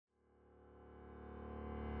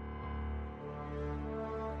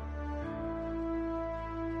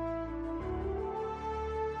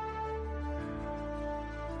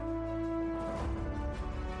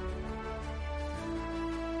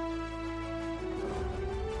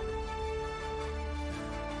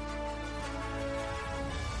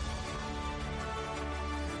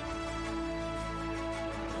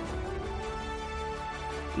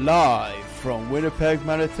Live from Winnipeg,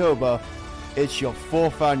 Manitoba, it's your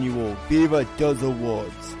 4th annual Beaver Does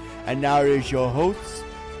Awards. And now here's your hosts,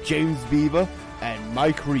 James Beaver and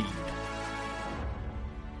Mike Reed.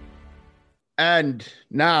 And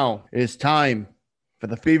now it's time for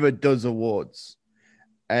the Beaver Does Awards.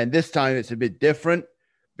 And this time it's a bit different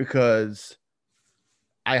because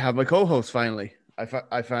I have my co-host finally.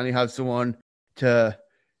 I finally have someone to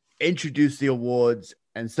introduce the awards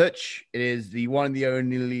and such. It is the one and the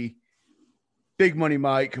only Big Money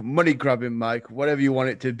Mike, Money Grabbing Mike, whatever you want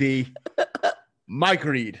it to be. Mike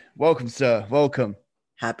Reed. Welcome, sir. Welcome.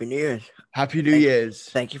 Happy New Year's. Happy New Year's.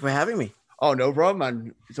 Thank you for having me. Oh, no problem,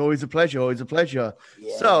 man. It's always a pleasure. Always a pleasure.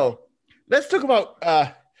 Yeah. So let's talk about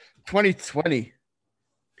 2020.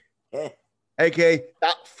 Yeah. AKA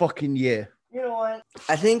that fucking year. You know what?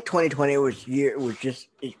 I think 2020 was just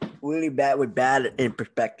really bad in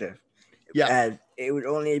perspective. Yeah. And it was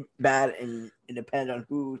only bad and it depends on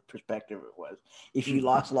whose perspective it was. If you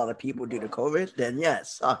lost a lot of people due to COVID, then yeah, it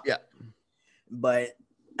sucked. Yeah. But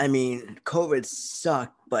I mean, COVID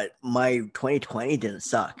sucked, but my 2020 didn't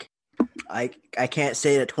suck. I can't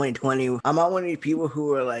say that 2020, I'm not one of these people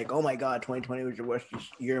who are like, oh my God, 2020 was the worst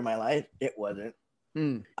year of my life. It wasn't.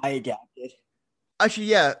 I adapted. Actually,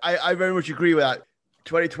 yeah, I very much agree with that.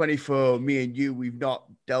 2020 for me and you, we've not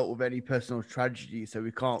dealt with any personal tragedy, so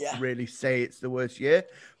we can't really say it's the worst year.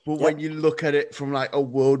 But when you look at it from like a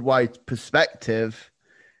worldwide perspective,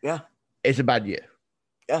 it's a bad year.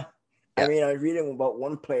 Yeah. I mean, I was reading about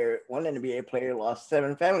one NBA player lost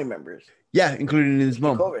 7 family members. Yeah, including his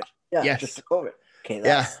mom. COVID. Yeah, yes. just to COVID. Okay,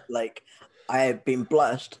 that's like, I have been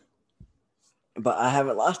blessed, but I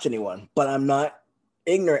haven't lost anyone. But I'm not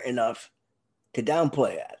ignorant enough to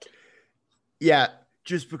downplay that. Yeah,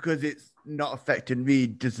 just because it's not affecting me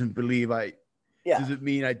doesn't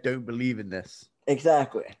mean I don't believe in this.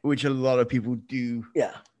 Exactly. Which a lot of people do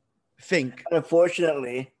think. And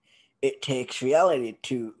unfortunately, it takes reality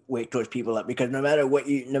to wake those people up, because no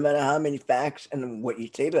matter how many facts and what you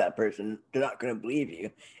say to that person, they're not going to believe you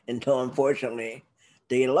until, unfortunately,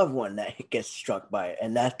 they get a loved one that gets struck by it.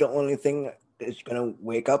 And that's the only thing that's going to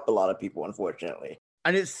wake up a lot of people, unfortunately.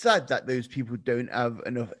 And it's sad that those people don't have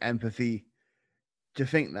enough empathy to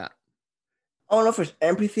think that. I don't know if it's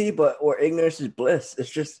empathy, or ignorance is bliss. It's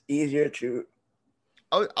just easier to...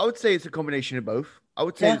 I would say it's a combination of both. I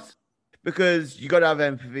would say it's because you got to have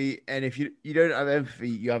empathy, and if you don't have empathy,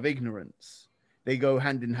 you have ignorance. They go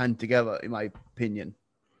hand in hand together, in my opinion.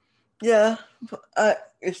 Yeah,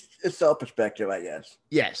 it's all perspective, I guess.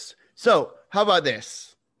 Yes. So, how about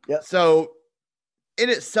this? Yeah. So, in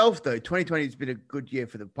itself, though, 2020 has been a good year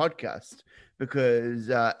for the podcast because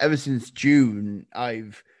ever since June,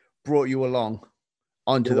 I've brought you along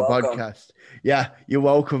onto the podcast. Yeah, you're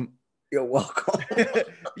welcome. You're welcome.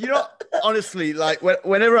 You know, honestly, like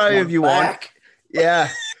whenever I have you on,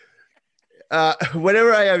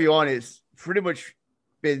 whenever I have you on, it's pretty much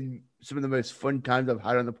been some of the most fun times I've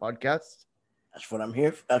had on the podcast. That's what I'm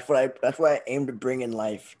here for. That's what I aim to bring in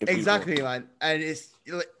life to exactly, people. Man. And it's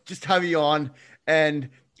like, just having you on, and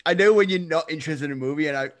I know when you're not interested in a movie,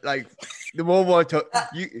 and I like the more I talk,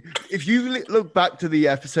 if you look back to the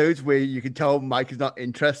episodes where you can tell Mike is not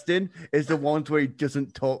interested, is the ones where he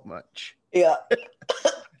doesn't talk much. Yeah.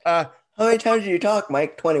 How many times do you talk,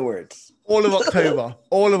 Mike? 20 words. All of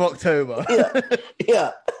October.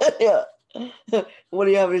 Yeah. What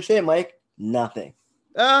do you have to say, Mike? Nothing.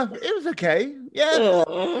 It was okay. Yeah.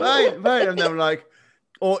 Right. And then I'm like,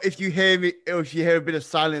 or if you hear a bit of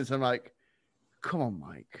silence, I'm like, come on,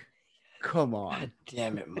 Mike. Come on. God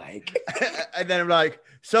damn it, Mike. And then I'm like,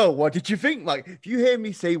 so what did you think, Mike? If you hear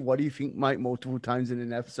me say, what do you think, Mike, multiple times in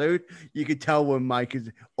an episode, you can tell when Mike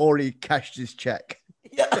has already cashed his check.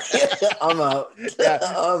 Yeah. I'm out. Yeah.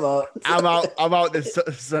 I'm out. I'm out this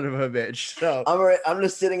son of a bitch. So I'm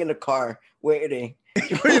just sitting in the car waiting.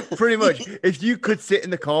 pretty much. If you could sit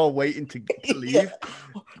in the car waiting to leave.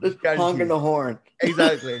 Just honking the horn.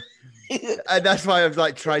 Exactly. And that's why I've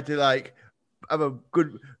like tried to like have a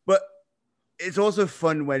good, but it's also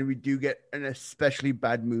fun when we do get an especially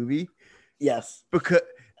bad movie. Yes. Because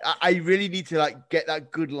I really need to like get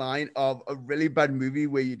that good line of a really bad movie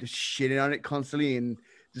where you're just shitting on it constantly and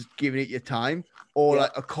just giving it your time, or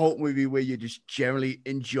like a cult movie where you're just generally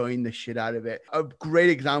enjoying the shit out of it. A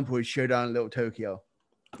great example is Showdown in Little Tokyo.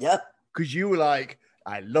 Yeah. Because you were like,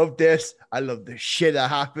 I love this. I love the shit that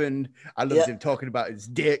happened. I loved him talking about his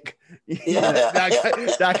dick.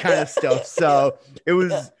 That kind of stuff. So it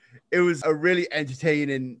was a really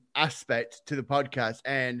entertaining aspect to the podcast.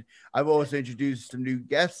 And I've also introduced some new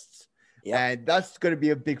guests. And that's going to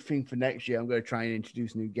be a big thing for next year. I'm going to try and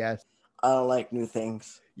introduce new guests. I don't like new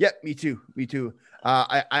things. Yep, me too. Me too.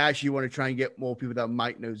 I actually want to try and get more people that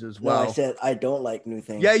Mike knows as No, I well. said I don't like new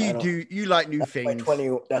things. Yeah, I you don't. do. You like new That's my things.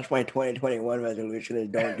 2021 resolution is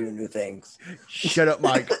don't do new things. Shut up,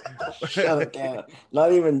 Mike. Shut it down.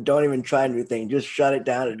 Don't even try new things. Just shut it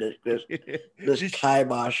down and just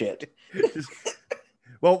kibosh it.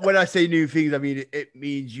 Well, when I say new things, I mean it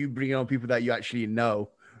means you bring on people that you actually know.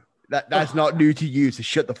 That's not new to you, so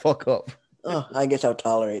shut the fuck up. Oh, I guess I'll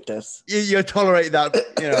tolerate this. You tolerate that,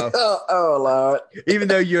 oh, Lord. even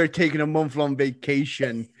though you're taking a month-long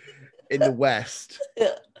vacation in the West.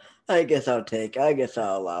 Yeah, I guess I'll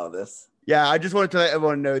allow this. Yeah, I just wanted to let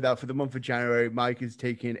everyone know that for the month of January, Mike is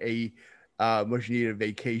taking a much-needed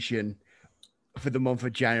vacation for the month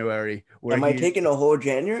of January. Am I taking a whole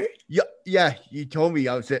January? Yeah. You told me.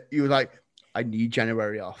 You were like, I need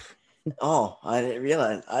January off. Oh, I didn't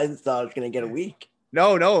realize. I thought I was gonna get a week.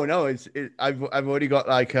 No. I've already got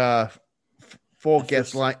like 4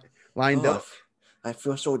 guests lined up. I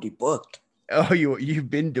feel so debooked. Oh, you've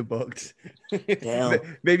been debooked.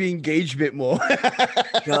 Damn. Maybe engage a bit more.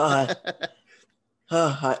 God.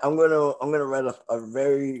 I'm gonna write a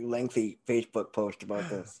very lengthy Facebook post about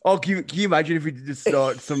this. Oh, can you imagine if we did just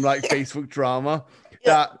start some like Facebook drama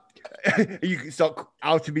that you can start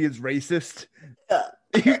out to be as racist? Yeah.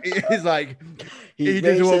 He's like he's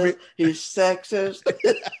racist, he's sexist.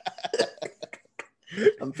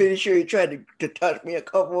 I'm pretty sure he tried to touch me a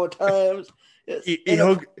couple of times. He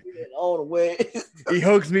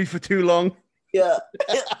hugs me for too long. Yeah.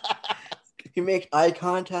 He makes eye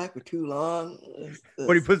contact for too long.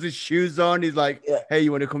 When he puts his shoes on, he's like, hey,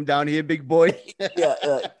 you want to come down here, big boy?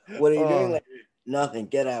 What are you doing? Like, nothing.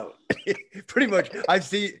 Get out. Pretty much.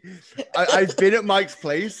 I've been at Mike's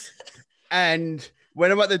place, and when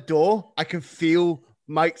I'm at the door, I can feel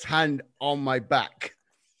Mike's hand on my back.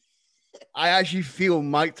 I actually feel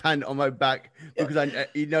Mike's hand on my back because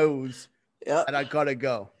he knows and I gotta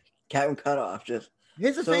go. Captain Cutoff.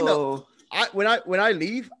 Here's the thing though. When I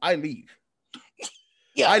leave, I leave.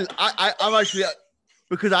 Yeah. I'm actually,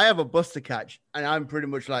 because I have a bus to catch, and I'm pretty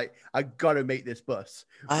much like, I gotta make this bus.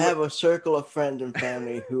 I have a circle of friends and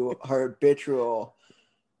family who are habitual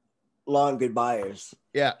long goodbyers.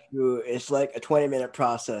 Yeah. It's like a 20-minute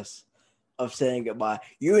process of saying goodbye.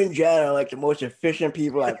 You and Jan are like the most efficient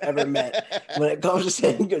people I've ever met when it comes to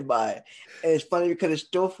saying goodbye. And it's funny because it's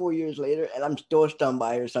still 4 years later, and I'm still stunned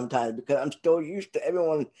by her sometimes because I'm still used to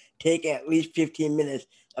everyone taking at least 15 minutes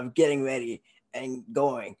of getting ready and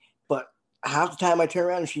going. But half the time I turn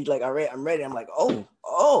around and she's like, all right, I'm ready. I'm like, oh.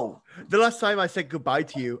 The last time I said goodbye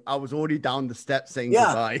to you, I was already down the steps saying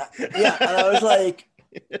goodbye. Yeah, and I was like,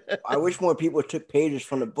 I wish more people took pages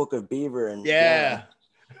from the book of Beaver. And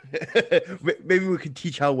maybe we could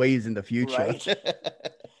teach our ways in the future. Right?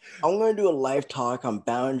 I'm going to do a live talk on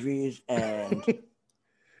boundaries and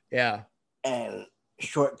and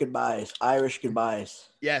short goodbyes, Irish goodbyes.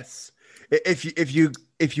 Yes. If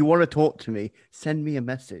you want to talk to me, send me a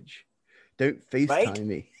message. Don't FaceTime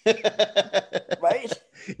me. Right?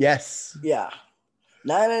 Yes. Yeah.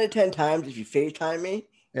 9 out of 10 times, if you FaceTime me,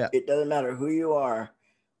 it doesn't matter who you are,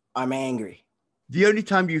 I'm angry. The only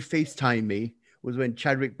time you FaceTime me was when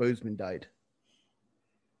Chadwick Boseman died.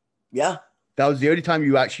 Yeah. That was the only time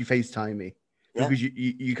you actually FaceTime me. Because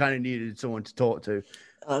you kind of needed someone to talk to.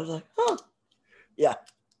 I was like, huh. Yeah.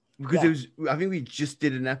 Because I think we just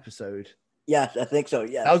did an episode. Yes, I think so.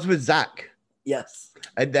 Yeah. That was with Zach. Yes.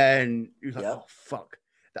 And then he was like, oh, fuck.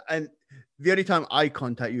 And the only time I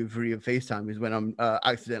contact you via FaceTime is when I'm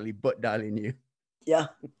accidentally butt dialing you. Yeah.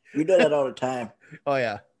 We do that all the time. Oh,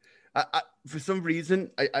 yeah. I for some reason,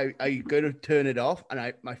 I go to turn it off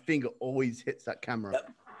and my finger always hits that camera.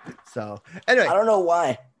 Yep. So, anyway. I don't know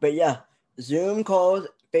why, but yeah. Zoom calls,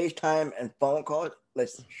 FaceTime, and phone calls,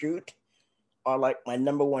 let's shoot, are like my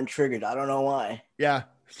number one triggers. I don't know why. Yeah.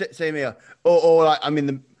 Same here. Or like, I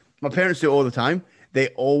mean, my parents do it all the time. They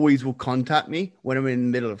always will contact me when I'm in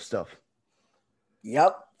the middle of stuff.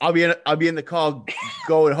 Yep. I'll be in the car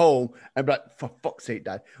going home and be like, for fuck's sake,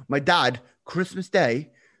 Dad. My dad, Christmas Day,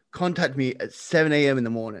 contacted me at 7 a.m. in the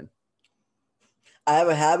morning. I have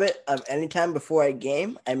a habit of anytime before I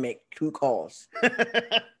game, I make 2 calls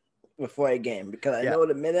before I game because I know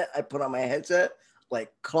the minute I put on my headset,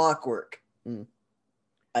 like clockwork,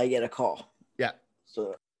 I get a call. Yeah.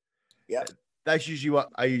 So, yeah. That's usually what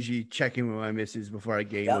I usually check in with my missus before I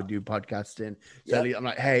game or do podcasting. So I'm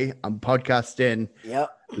like, hey, I'm podcasting.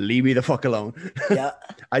 Yep. Leave me the fuck alone. Yeah.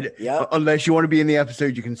 Unless you want to be in the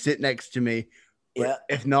episode, you can sit next to me. Yeah.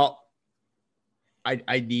 If not,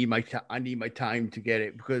 I need my time to get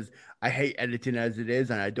it because I hate editing as it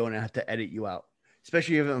is, and I don't have to edit you out,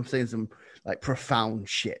 especially if I'm saying some like profound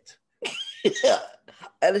shit. Yeah,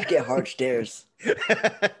 I just get hard stares.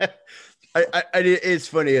 It is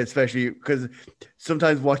funny, especially because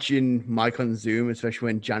sometimes watching Mike on Zoom, especially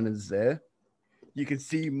when Jana's there, you can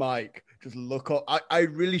see Mike just look up. I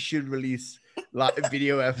really should release like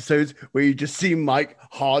video episodes where you just see Mike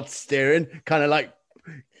hard staring, kind of like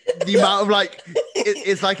the amount of like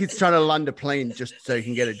it's like he's trying to land a plane just so he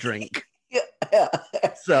can get a drink. Yeah.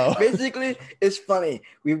 So basically, it's funny.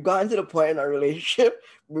 We've gotten to the point in our relationship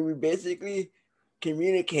where we basically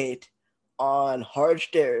communicate on hard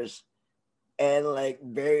stares and like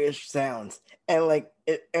various sounds, and like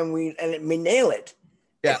we nail it.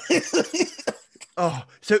 Yeah. Oh,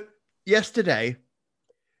 so yesterday,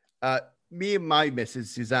 me and my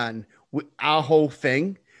missus Suzanne, our whole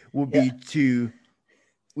thing will be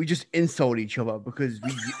we just insult each other because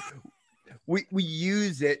we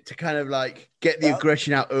use it to kind of like get the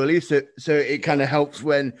aggression out early, so it kind of helps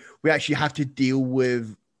when we actually have to deal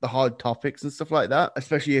with the hard topics and stuff like that,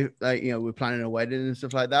 especially if, like, you know, we're planning a wedding and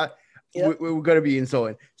stuff like that. We're going to be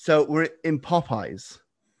insulting. So we're in Popeyes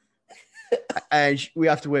and we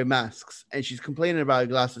have to wear masks, and she's complaining about her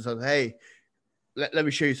glasses. I was like, hey, let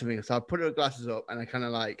me show you something. So I put her glasses up and I kind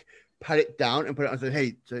of like pat it down and put it on. I said,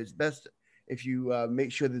 hey, so it's best if you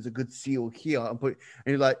make sure there's a good seal here and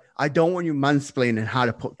you're like, I don't want you mansplaining how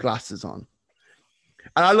to put glasses on.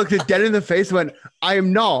 And I looked her dead in the face and went, I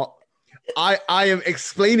am not. I am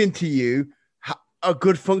explaining to you a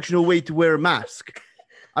good functional way to wear a mask.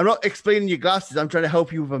 I'm not explaining your glasses. I'm trying to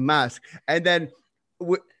help you with a mask. And then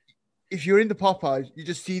if you're in the Popeyes, you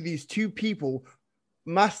just see these two people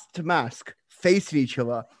mask to mask facing each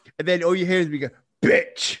other. And then all you hear is me go,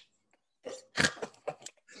 bitch.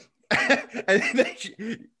 And then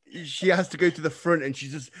she has to go to the front and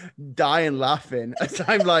she's just dying laughing as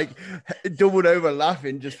I'm like doubled over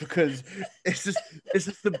laughing just because it's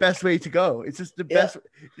just the best way to go. It's just the best.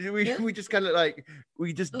 We just kind of like,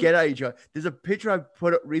 we just get at each other. There's a picture I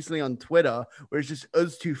put up recently on Twitter where it's just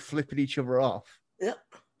us two flipping each other off. Yeah.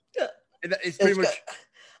 It's pretty much.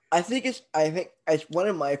 I think it's one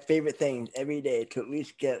of my favorite things every day to at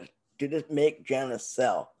least get to just make Jana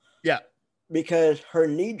sell. Yeah. Because her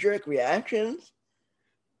knee-jerk reactions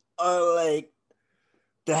are like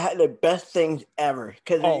the best things ever.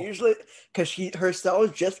 Because usually, her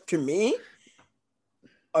sells just to me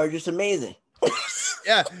are just amazing.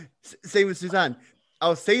 Yeah, same with Suzanne.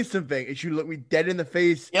 I'll say something and she look me dead in the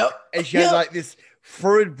face. Yep. And she has like this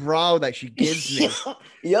furrowed brow that she gives me.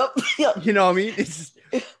 Yep. You know what I mean? It's just,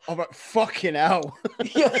 I'm like, fucking hell.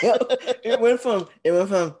 Yeah. It went from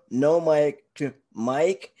no mic to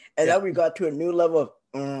Mike. And then we got to a new level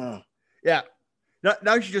of Yeah.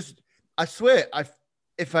 Now she just, I swear,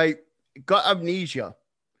 if I got amnesia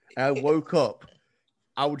and I woke up,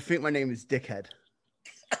 I would think my name is Dickhead.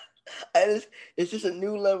 It's just a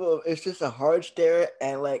new level of, it's just a hard stare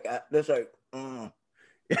and like there's like and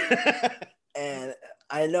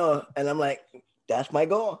I know, and I'm like, that's my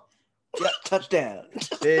goal. Yeah, touchdown.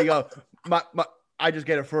 There you go. I just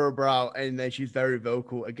get a furrow brow, and then she's very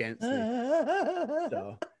vocal against it.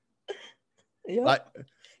 So, like,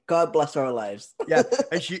 God bless our lives. Yeah,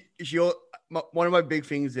 and she one of my big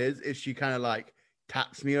things is if she kind of like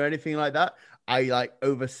taps me or anything like that, I like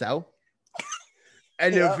oversell.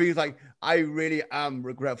 And the things like, I really am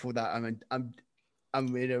regretful that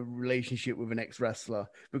I'm in a relationship with an ex-wrestler,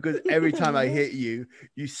 because every time I hit you,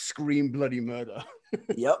 you scream bloody murder.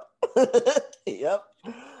 Yep.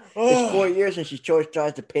 It's 4 years and she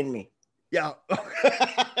tries to pin me. Yeah.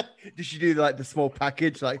 Did she do like the small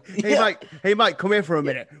package? Like, hey Mike, come here for a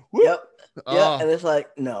minute. Whoop. Yep. Yeah, and it's like,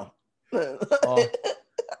 no.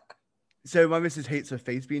 So my missus hates her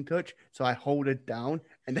face being touched, so I hold her down,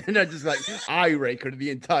 and then I just like eye rake her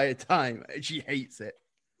the entire time, and she hates it.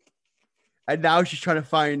 And now she's trying to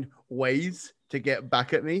find ways to get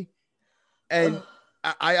back at me, and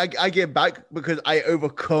I get back because I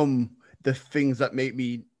overcome the things that make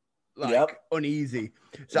me like uneasy.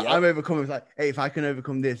 So I'm overcoming. It's like, hey, if I can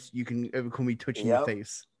overcome this, you can overcome me touching your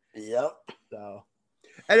face. Yep. So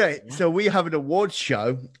anyway, so we have an awards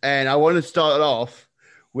show, and I want to start off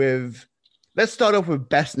with. Let's start off with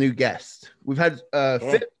best new guest. We've had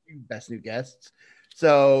 50 best new guests.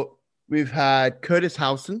 So we've had Curtis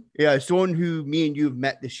Howson. Yeah, someone who me and you have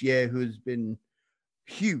met this year who's been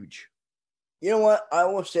huge. You know what? I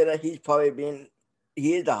will say that he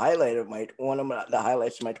is the highlight of one of the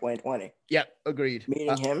highlights of my 2020. Yeah, agreed.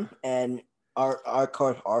 Meeting him and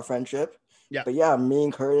our friendship. Yeah. But yeah, me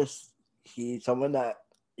and Curtis, he's someone that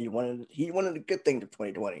he wanted the good things of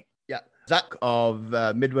 2020. Yeah. Zach of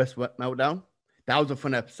Midwest Meltdown. That was a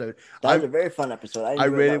fun episode. That was a very fun episode. I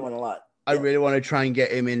enjoyed that one a lot. I really want to try and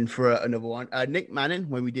get him in for another one. Nick Manning,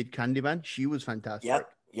 when we did Candyman, she was fantastic.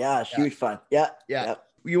 Yeah, she was fun. Yeah.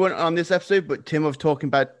 You weren't on this episode, but Tim of Talking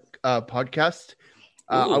About podcast.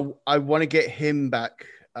 I want to get him back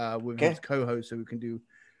with his co-host so we can do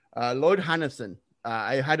Lloyd Hannison.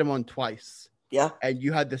 I had him on twice. Yeah. And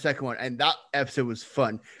you had the second one. And that episode was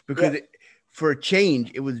fun because for a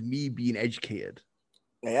change, it was me being educated.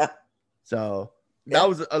 Yeah. So that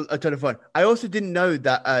was a ton of fun. I also didn't know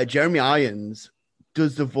that Jeremy Irons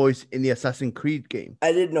does the voice in the Assassin's Creed game.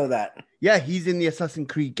 I didn't know that. Yeah, he's in the Assassin's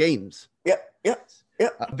Creed games. Yep.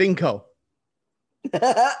 Vinco.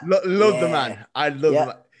 Love the man. I love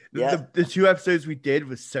him. The 2 episodes we did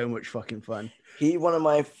was so much fucking fun. He one of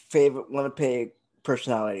my favorite Winnipeg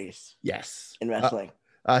personalities. Yes. In wrestling.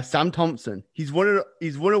 Sam Thompson. He's won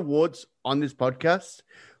awards on this podcast,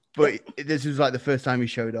 but this was like the first time he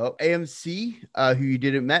showed up. AMC, who you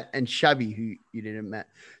didn't met, and Shabby, who you didn't met.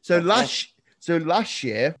 So last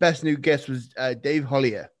year, best new guest was Dave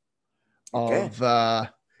Hollier of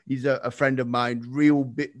he's a friend of mine, real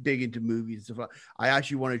big into movies and stuff. I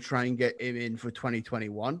actually want to try and get him in for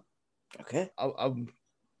 2021. Okay. I'm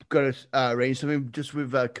going to arrange something just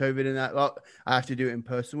with COVID and that lot. I have to do it in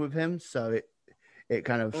person with him. So it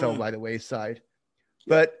kind of fell by the wayside.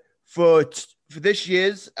 But for this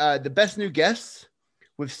year's, the best new guest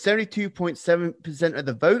with 72.7% of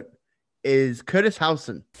the vote is Curtis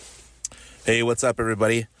Howson. Hey, what's up,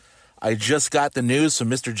 everybody? I just got the news from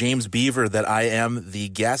Mr. James Beaver that I am the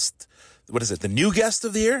guest. What is it? The new guest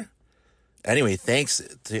of the year? Anyway, thanks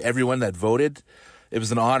to everyone that voted. It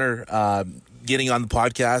was an honor getting on the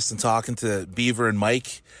podcast and talking to Beaver and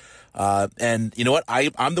Mike. And you know what?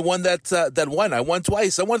 I'm the one that won. I won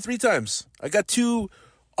twice. I won 3 times. I got 2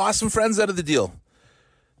 awesome friends out of the deal.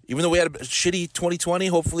 Even though we had a shitty 2020,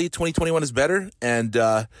 hopefully 2021 is better. And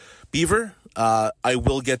Beaver, I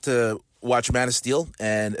will get to watch Man of Steel,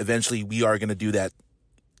 and eventually we are going to do that.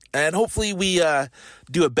 And hopefully we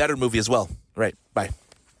do a better movie as well. Right. Bye.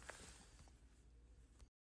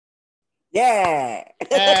 Yeah.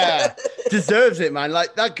 Deserves it, man.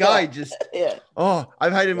 Like that guy just. Yeah. Oh,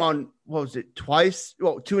 I've had him on. What was it? Twice?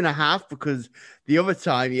 Well, 2.5 because the other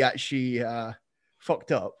time he actually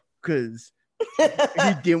fucked up because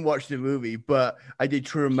he didn't watch the movie. But I did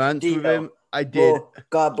True Romance with him. I did. Well,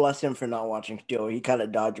 God bless him for not watching Steel. He kind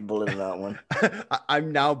of dodged a bullet in that one.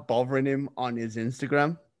 I'm now bothering him on his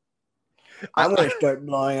Instagram. I'm going to start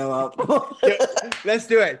blowing him up. Let's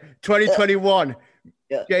do it. 2021.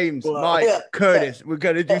 Yeah. James, Mike, Curtis. We're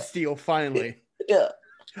going to do Steel finally. Yeah.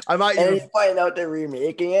 I might and even find out they're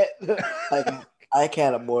remaking it. I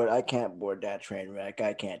can't board that train wreck.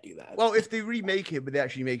 I can't do that. Well, if they remake it, but they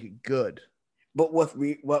actually make it good. But with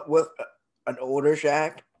an older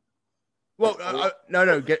Shaq. Well,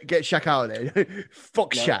 no, get Shaq out of there.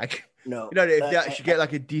 Fuck Shaq. No, if they actually get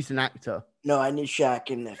like a decent actor. No, I need Shaq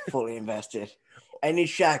in this, fully invested. I need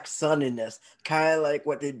Shaq's son in this, kind of like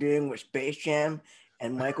what they're doing with Space Jam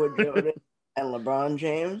and Michael Jordan and LeBron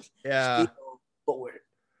James. Yeah, but with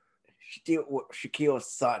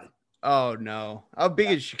Shaquille's son. Oh no! How big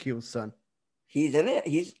is Shaquille's son? He's in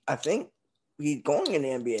it. I think he's going in the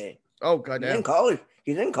NBA. Oh goddamn!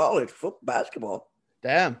 He's in college football, basketball.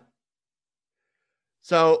 Damn.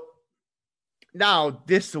 So now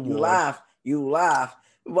this award. You laugh.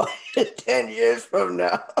 10 years from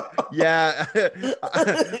now. Yeah,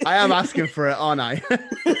 I am asking for it, aren't I?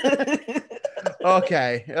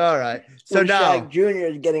 Okay, all right. So when now Shaq Jr.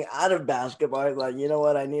 is getting out of basketball, he's like, you know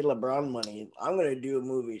what? I need LeBron money. I'm gonna do a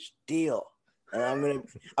movie, Steel, and I'm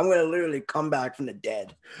gonna literally come back from the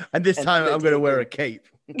dead. And this time I'm gonna wear a cape.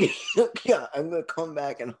 Yeah, I'm gonna come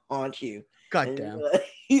back and haunt you. God damn.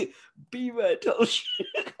 Like, Beaver, I told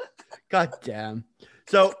you. God damn.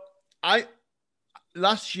 So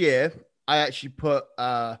last year I actually put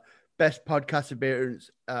best podcast appearance.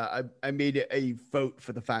 I made it a vote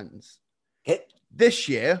for the fans. Okay. This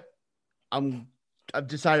year, I've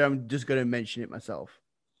decided I'm just going to mention it myself.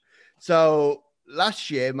 So last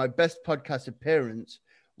year, my best podcast appearance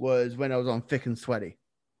was when I was on Thick and Sweaty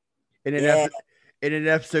in an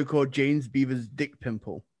episode called James Beaver's Dick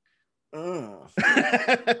Pimple.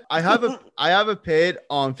 I have appeared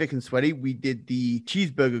on Thick and Sweaty. We did the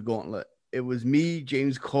cheeseburger gauntlet. It was me,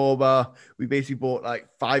 James Corber. We basically bought like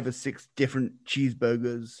 5 or 6 different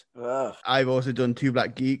cheeseburgers. Ugh. I've also done Two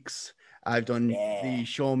Black Geeks. I've done the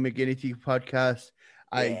Sean McGinnity podcast.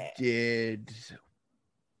 I did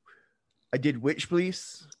Witch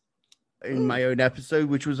Police in my own episode,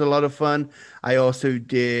 which was a lot of fun. I also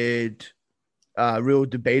did Real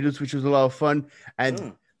Debaters, which was a lot of fun.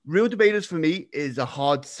 And Real Debaters for me is a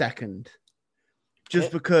hard second,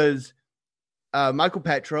 just because Michael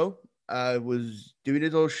Petro, was doing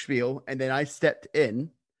his little spiel, and then I stepped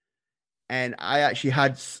in, and I actually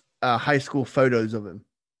had high school photos of him.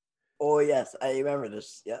 Oh yes, I remember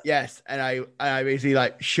this. Yeah. Yes, and I basically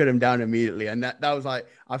like shut him down immediately, and that was like,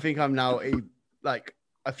 I think I'm now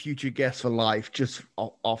a future guest for life just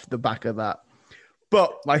off the back of that.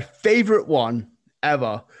 But my favorite one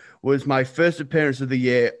ever was my first appearance of the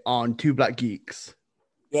year on Two Black Geeks.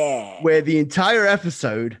 Yeah. Where the entire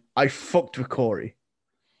episode I fucked with Corey.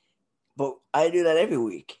 But I do that every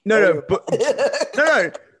week. No,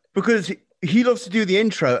 because he loves to do the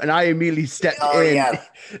intro, and I immediately stepped in.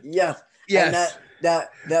 Yes. Yes. And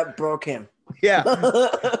that broke him. Yeah.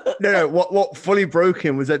 No. What fully broke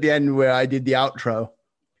him was at the end where I did the outro.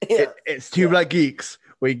 Yeah. It's Two Black Geeks.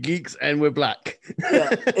 We're geeks and we're black.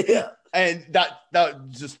 Yeah. And that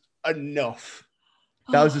was just enough.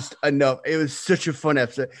 That was just enough. It was such a fun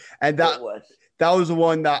episode. And that was the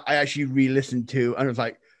one that I actually re-listened to, and I was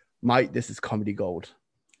like, Mike, this is comedy gold.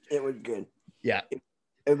 It was good. Yeah.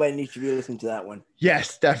 Everybody needs to re-listen to that one.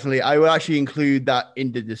 Yes, definitely. I will actually include that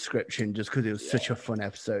in the description just because it was such a fun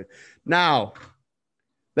episode. Now,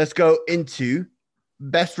 let's go into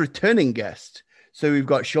best returning guest. So we've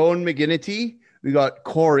got Sean McGinnity, we've got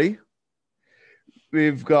Corey,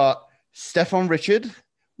 we've got Stefan Richard,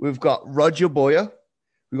 we've got Roger Boyer,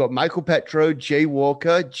 we've got Michael Petro, Jay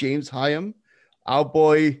Walker, James Hyam, our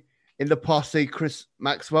boy in the posse, Chris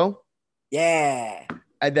Maxwell. Yeah.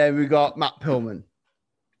 And then we got Matt Pillman.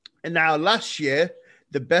 And now last year,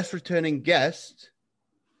 the best returning guest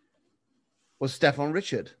was Stefan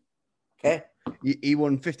Richard. Okay. He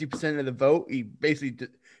won 50% of the vote. He basically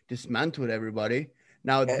dismantled everybody.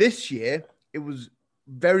 Now this year, it was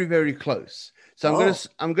very, very close. So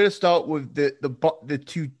I'm gonna start with the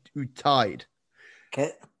two who tied.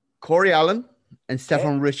 Okay. Corey Allen and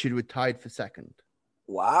Stefan Richard were tied for second.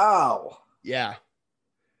 Wow. Yeah.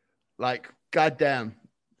 Like, goddamn.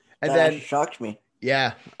 And that then shocked me.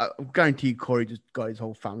 Yeah, I guarantee Corey just got his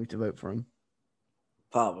whole family to vote for him.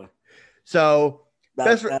 Probably. So now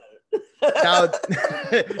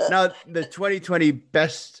the 2020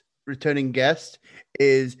 best returning guest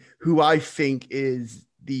is who I think is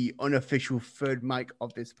the unofficial third mic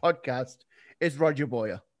of this podcast, is Roger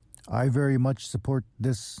Boyer. I very much support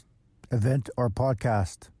this event or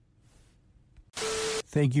podcast.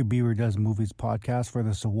 Thank you, Beaver Does Movies podcast, for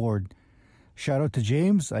this award. Shout out to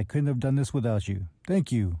James. I couldn't have done this without you.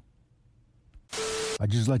 Thank you.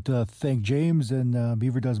 I'd just like to thank James and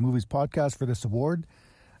Beaver Does Movies podcast for this award.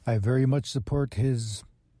 I very much support his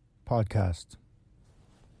podcast.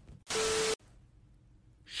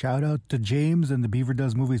 Shout out to James and the Beaver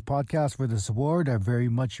Does Movies podcast for this award. I very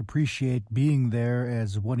much appreciate being there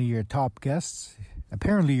as one of your top guests.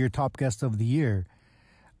 Apparently your top guest of the year.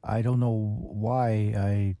 I don't know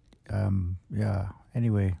why.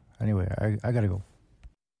 Anyway, I gotta go.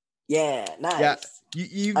 Yeah, nice. Yeah,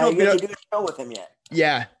 you've not been to do a show with him yet.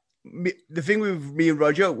 Yeah, the thing with me and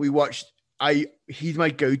Roger, we watched. He's my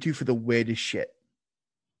go-to for the weirdest shit.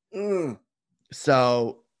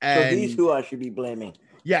 So he's who I should be blaming.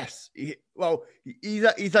 Yes, he's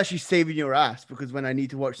actually saving your ass, because when I need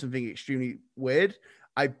to watch something extremely weird,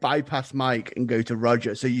 I bypass Mike and go to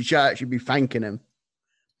Roger. So you should actually be thanking him.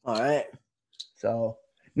 All right. So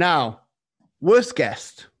now, worst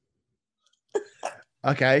guest.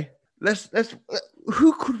 Okay, let's.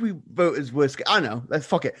 Who could we vote as worst guest? I know. Let's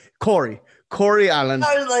fuck it. Corey Allen.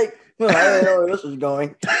 I was like, well, I don't know where this is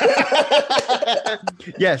going.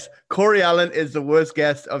 Yes, Corey Allen is the worst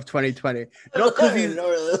guest of 2020. Not because he's. Know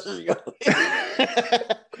where this is going.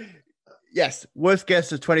 Yes, worst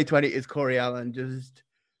guest of 2020 is Corey Allen. Just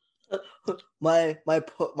my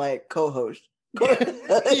co-host.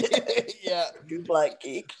 Yeah, Two Black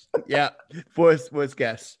Geeks. Yeah, worst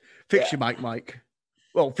guest. Fix your mic, Mike.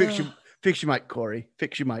 Well, fix your mic, Corey.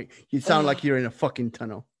 Fix your mic. You sound like you're in a fucking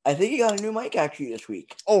tunnel. I think he got a new mic actually this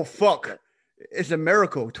week. Oh fuck! It's a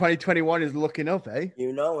miracle. 2021 is looking up, eh?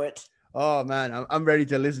 You know it. Oh man, I'm ready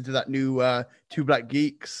to listen to that new Two Black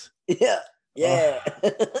Geeks. Yeah.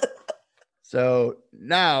 So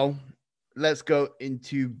now let's go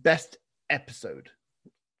into best episode.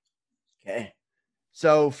 Okay.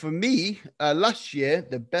 So for me, last year,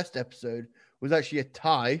 the best episode was actually a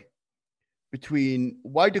tie between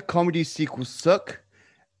Why Do Comedy Sequels Suck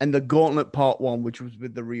and The Gauntlet Part 1, which was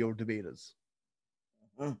with the real debaters.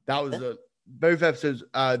 That was both episodes.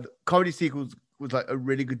 Comedy Sequels was like a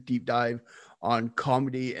really good deep dive on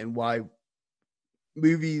comedy and why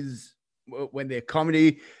movies, when they're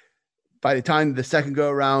comedy, by the time the second go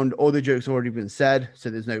around, all the jokes have already been said, so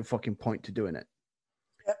there's no fucking point to doing it.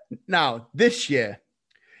 Now, this year,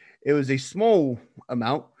 it was a small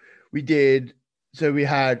amount. We did So we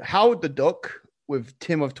had Howard the Duck with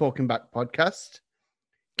Tim of Talking Back podcast,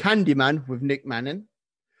 Candyman with Nick Manning,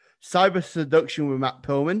 Cyber Seduction with Matt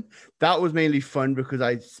Perlman. That was mainly fun because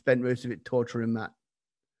I spent most of it torturing Matt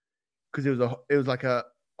because it was like a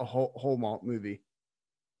Hallmark movie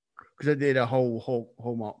because I did a whole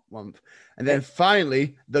Hallmark month, and then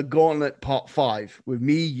finally the Gauntlet Part 5 with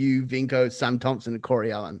me, you, Vinko, Sam Thompson, and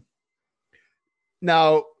Corey Allen.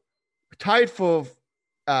 Now tied for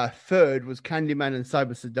third was Candyman and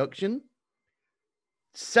Cyber Seduction.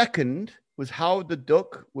 Second was Howard the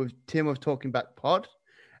Duck with Tim of Talking Back Pod.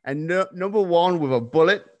 And number one with a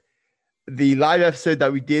bullet, the live episode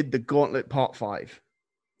that we did, the Gauntlet Part 5.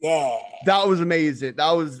 Yeah. That was amazing.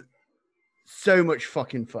 That was so much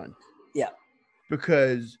fucking fun. Yeah.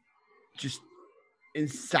 Because just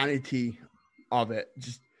insanity of it.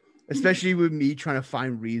 Just especially with me trying to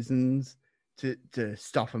find reasons to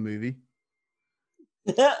stop a movie.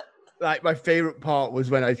 Like my favorite part was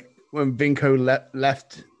when Vinko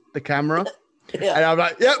left the camera. Yeah. And I'm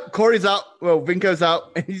like, yep, Corey's out. Well, Vinko's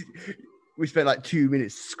out. And we spent like 2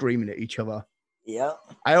 minutes screaming at each other. Yeah.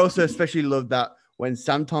 I also especially love that when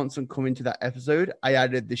Sam Thompson come into that episode, I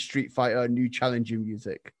added the Street Fighter new challenging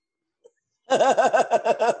music.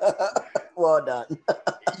 Well done.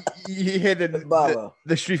 You hear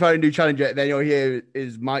the Street Fighter new challenger, and then you'll hear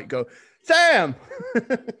his mic go, Sam!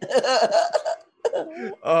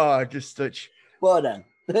 Oh, just such. Well done.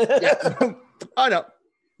 Yeah. I know.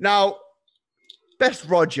 Now, Best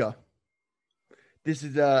Roger. This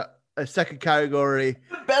is a second category.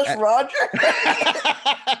 Best Roger?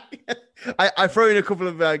 I throw in a couple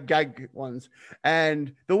of gag ones.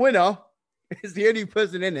 And the winner is the only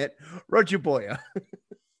person in it, Roger Boyer.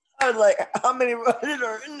 I was like, how many Rogers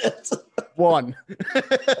are in this? One.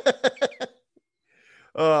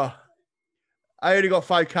 I only got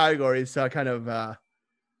 5 categories, so I kind of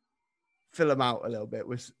fill them out a little bit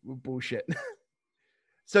with bullshit.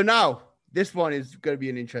 So now, this one is going to be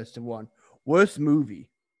an interesting one. Worst movie.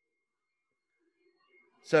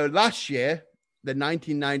 So last year, the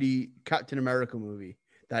 1990 Captain America movie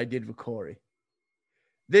that I did with Corey.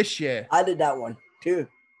 This year. I did that one too.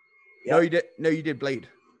 Yep. No, you did. No, you did Blade.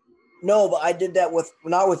 No, but I did that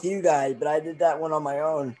not with you guys, but I did that one on my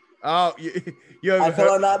own. Oh, I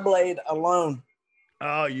fell on that Blade alone.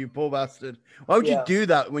 Oh, you poor bastard. Why would you do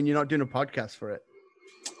that when you're not doing a podcast for it?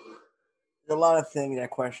 There's a lot of things I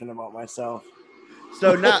question about myself.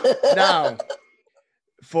 So now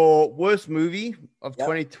for worst movie of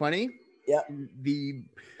 2020, the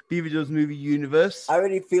Beaver Does movie universe. I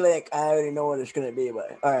already feel like I already know what it's going to be,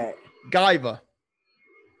 but all right. Guyver,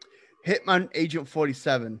 Hitman Agent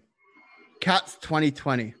 47, Cats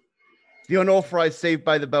 2020, The Unauthorized Saved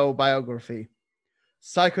by the Bell biography,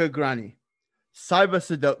 Psycho Granny, Cyber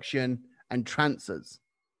Seduction, and Trancers.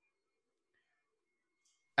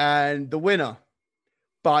 And the winner,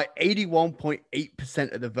 by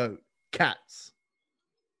 81.8% of the vote, Cats.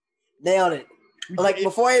 Nailed it. Like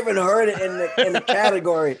before I even heard it in the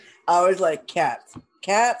category, I was like, Cats.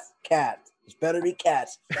 This better be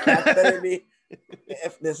Cats. Cats better be.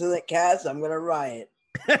 If this isn't Cats, I'm gonna riot.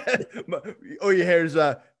 All you hear is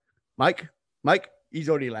Mike. He's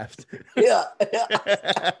already left. Yeah.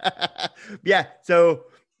 Yeah. So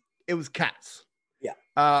it was Cats. Yeah.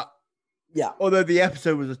 Yeah. Although the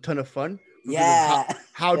episode was a ton of fun. Yeah.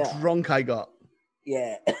 How drunk I got.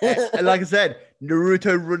 Yeah. And like I said,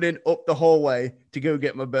 Naruto running up the hallway to go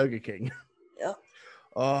get my Burger King. Yeah.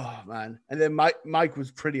 Oh man. And then Mike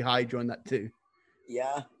was pretty high during that too.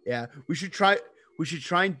 Yeah. Yeah. We should try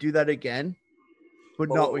and do that again, but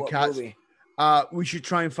not with Cats. Movie? We should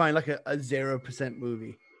try and find like a 0%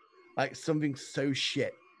 movie. Like something so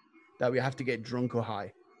shit that we have to get drunk or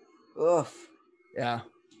high. Oof. Yeah.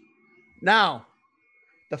 Now,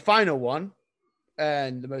 the final one,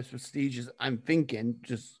 and the most prestigious, I'm thinking,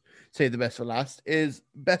 just say the best for last, is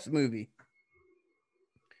best movie.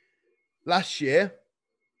 Last year,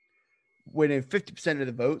 winning 50% of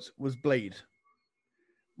the votes was Blade,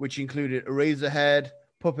 which included Eraserhead,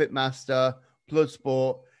 Puppet Master,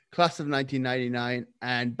 Bloodsport, Class of 1999,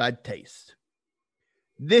 and Bad Taste.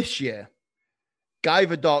 This year, Guy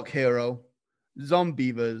the Dark Hero,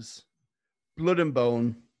 Zombievers, Blood and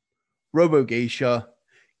Bone, Robo Geisha,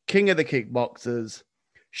 King of the Kickboxers,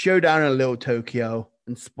 Showdown in Little Tokyo,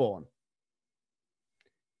 and Spawn.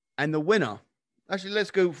 And the winner, actually,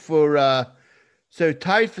 let's go for, so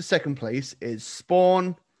tied for second place is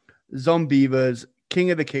Spawn, Zombievers,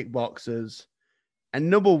 King of the Kickboxers, and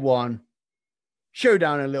number one,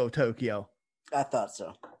 Showdown in Little Tokyo. I thought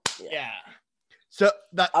so. Yeah. So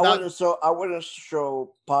I wasn't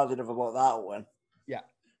so positive about that one. Yeah.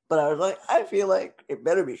 But I was like, I feel like it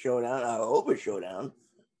better be Showdown. I hope it's Showdown.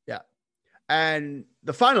 Yeah. And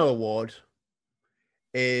the final award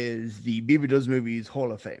is the Beaver Does Movies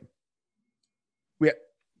Hall of Fame. Yeah,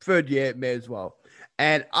 third year, may as well.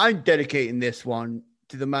 And I'm dedicating this one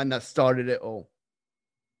to the man that started it all.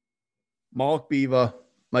 Mark Beaver,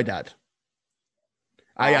 my dad.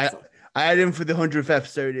 Awesome. I had him for the 100th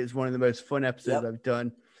episode. It's one of the most fun episodes Yep. I've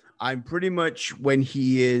done. I'm pretty much, when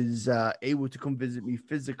he is able to come visit me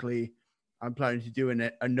physically, I'm planning to do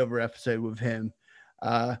another episode with him.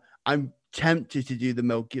 I'm tempted to do the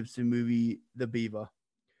Mel Gibson movie, The Beaver.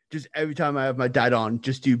 Just every time I have my dad on,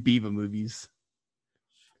 just do Beaver movies.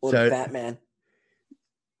 Or the Fat Man.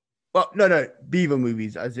 Well, no, Beaver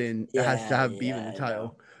movies, as in it has to have Beaver in the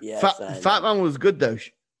title. Yes, Fat Man was good though.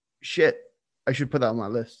 Shit, I should put that on my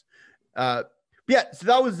list. Yeah, so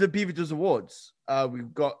that was the Beaver Does Awards.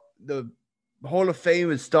 We've got the Hall of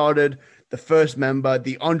Fame has started. The first member,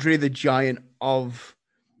 the Andre the Giant of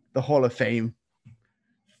the Hall of Fame.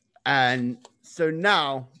 And so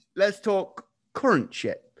now let's talk current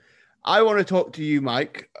shit. I want to talk to you,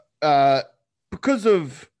 Mike. Because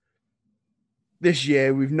of this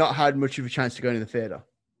year, we've not had much of a chance to go into the theater.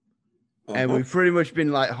 And we've pretty much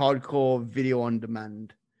been like hardcore video on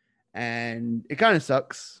demand. And it kind of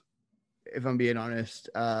sucks, if I'm being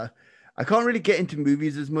honest. I can't really get into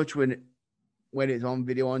movies as much when it's on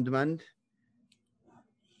video on demand.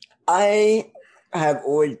 I have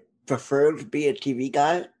always preferred to be a TV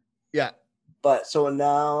guy. Yeah. But so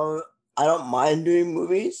now I don't mind doing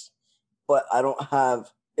movies, but I don't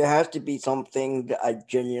have. It has to be something that I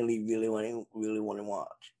genuinely really want to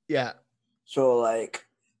watch. Yeah. So like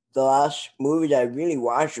the last movie that I really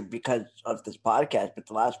watched because of this podcast, but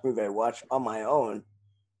the last movie I watched on my own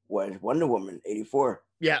was Wonder Woman 84.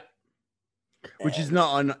 Yeah. Which is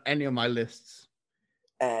not on any of my lists.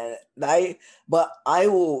 And I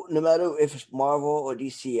will, no matter if it's Marvel or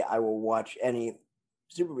DC, I will watch any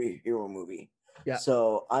superhero movie. Yeah.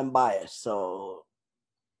 So I'm biased. So.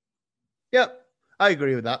 Yep. I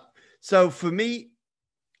agree with that. So for me,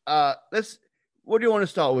 what do you want to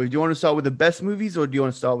start with? Do you want to start with the best movies or do you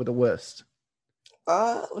want to start with the worst?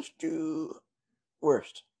 Let's do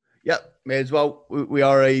worst. Yep, may as well. We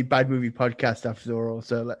are a bad movie podcast after all.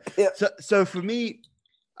 So, so for me,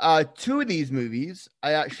 two of these movies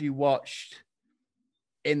I actually watched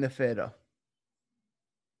in the theater.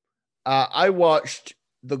 I watched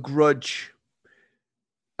The Grudge,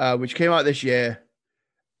 which came out this year,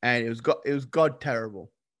 and it was god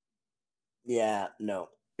terrible. Yeah, no.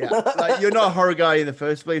 Yeah, like you're not a horror guy in the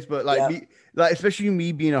first place, but me, especially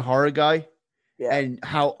me being a horror guy, and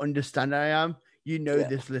how understanding I am. You know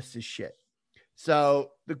this list is shit.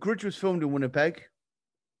 So The Grudge was filmed in Winnipeg.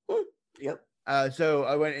 Yep. So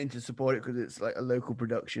I went in to support it because it's like a local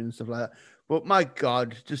production and stuff like that. But my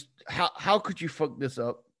God, just how could you fuck this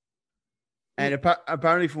up? And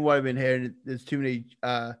apparently, from what I've been hearing, there's too many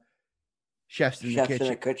chefs in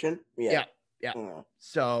the kitchen. Yeah.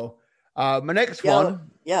 So my next one.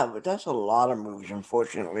 Yeah, but that's a lot of movies,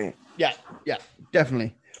 unfortunately. Yeah,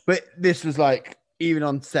 definitely. But this was like, even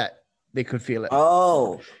on set, they could feel it.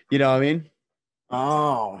 Oh. You know what I mean?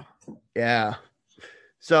 Oh. Yeah.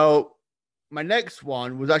 So my next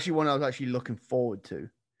one was actually one I was actually looking forward to,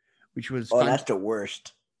 which was that's the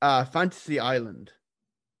worst. Fantasy Island.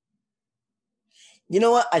 You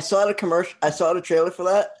know what? I saw the commercial. I saw the trailer for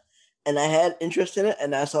that, and I had interest in it.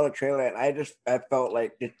 And I saw the trailer, and I felt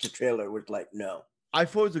like the trailer was like, no. I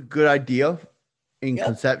thought it was a good idea in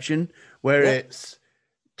conception, where it's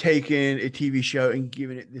taking a TV show and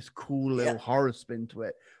giving it this cool little horror spin to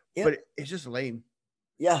it. But it's just lame.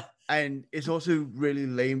 Yeah. And it's also really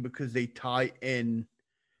lame because they try and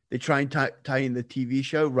tie in the TV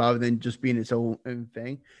show rather than just being its own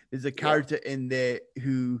thing. There's a character in there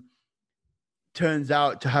who turns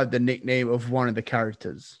out to have the nickname of one of the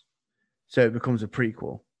characters. So it becomes a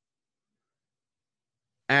prequel.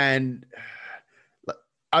 And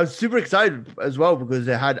I was super excited as well because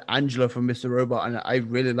they had Angela from Mr. Robot, and I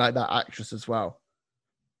really like that actress as well.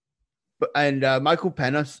 And Michael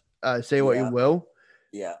Pena, say what you will.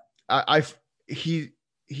 Yeah.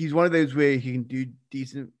 He's one of those where he can do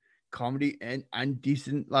decent comedy and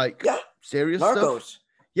decent serious Narcos stuff.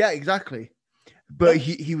 Yeah, exactly. But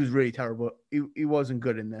he was really terrible. He wasn't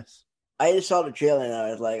good in this. I just saw the trailer and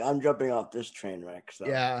I was like, I'm jumping off this train wreck. So.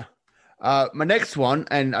 Yeah. My next one,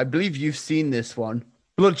 and I believe you've seen this one,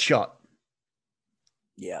 Bloodshot.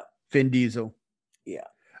 Yeah. Vin Diesel.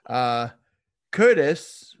 Yeah.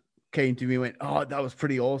 Curtis came to me and went, oh, that was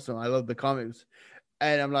pretty awesome. I love the comics.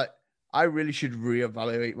 And I'm like, I really should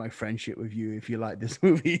reevaluate my friendship with you if you like this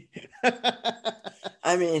movie.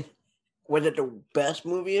 I mean, Was it the best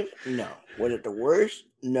movie? No. Was it the worst?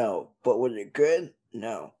 No. But was it good?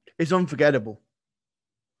 No. It's unforgettable.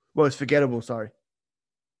 Well, it's forgettable. Sorry.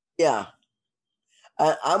 Yeah.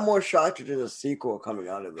 I'm more shocked that there's a sequel coming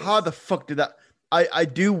out of this. How the fuck did that? I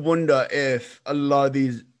do wonder if a lot of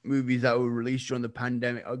these movies that were released during the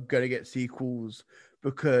pandemic are gonna get sequels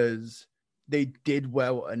because they did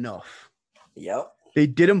well enough. Yep. They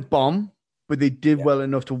didn't bomb, but they did well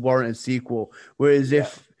enough to warrant a sequel. Whereas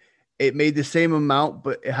if it made the same amount,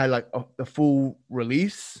 but it had like the full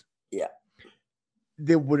release,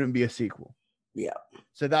 there wouldn't be a sequel. Yeah.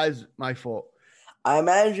 So that is my fault. I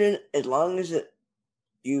imagine as long as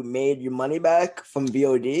you made your money back from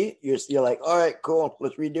VOD, you're like, all right, cool,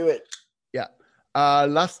 let's redo it. Yeah.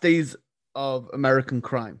 Last Days of American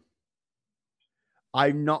Crime.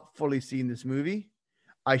 I've not fully seen this movie.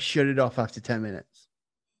 I shut it off after 10 minutes.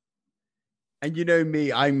 And you know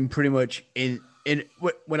me, I'm pretty much in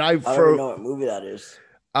when I don't even know what movie that is.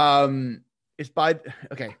 It's by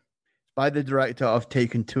the director of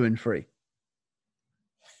Taken 2 and 3.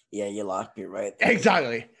 Yeah, you lost me right there.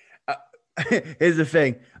 Exactly. Here's the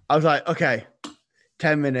thing. I was like, okay,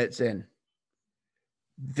 10 minutes in.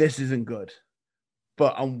 This isn't good,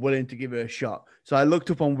 but I'm willing to give it a shot. So I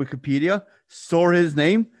looked up on Wikipedia, saw his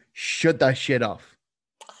name, shut that shit off.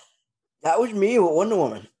 That was me with Wonder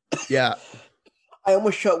Woman. Yeah. I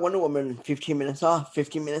almost shut Wonder Woman 15 minutes off,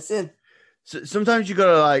 15 minutes in. So sometimes you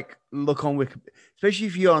gotta like look on Wikipedia, especially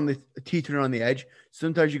if you're on the teetering on the edge.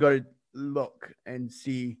 Sometimes you gotta look and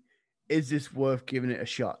see, is this worth giving it a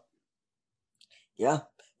shot? Yeah.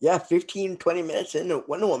 15, 20 minutes into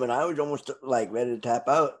Wonder Woman, I was almost like ready to tap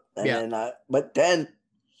out. And then but then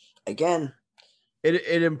again,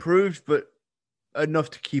 it improved, but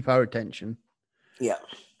enough to keep our attention. Yeah.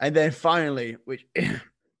 And then finally, which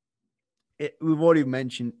we've already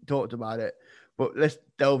talked about it, but let's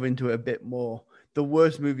delve into it a bit more. The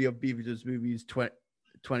worst movie of Beaver Does Movies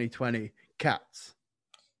 2020, Cats.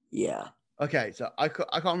 Yeah. Okay, so I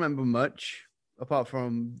can't remember much apart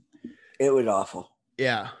from it was awful.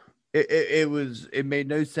 Yeah, it made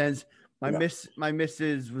no sense. My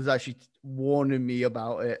missus was actually warning me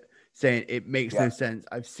about it, saying it makes no sense.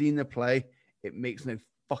 I've seen the play; it makes no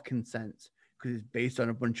fucking sense because it's based on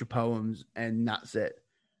a bunch of poems, and that's it.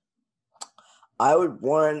 I would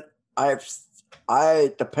warn.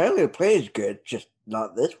 Apparently the play is good, just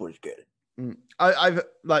not this was good. I've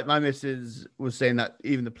like my missus was saying that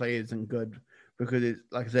even the play isn't good because it's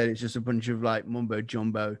like I said, it's just a bunch of like mumbo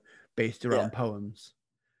jumbo based around poems.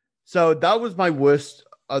 So that was my worst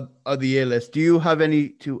of the year list. Do you have any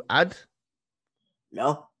to add?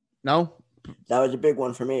 No. That was a big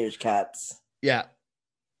one for me. Is Cats. Yeah.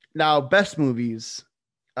 Now, best movies.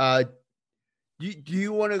 Do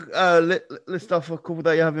you want to list off a couple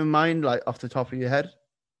that you have in mind, like off the top of your head?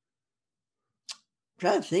 I'm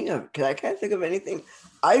trying to think of, because I can't think of anything.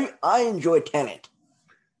 I enjoyed Tenet.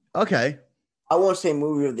 Okay. I won't say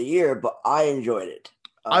movie of the year, but I enjoyed it.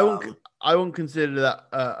 I won't consider that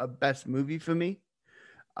a best movie for me,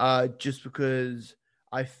 just because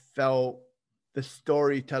I felt the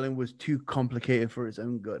storytelling was too complicated for its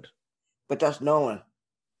own good. But that's Nolan.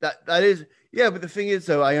 That is, yeah. But the thing is,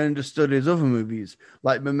 though, I understood his other movies,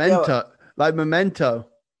 like Memento.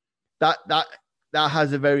 That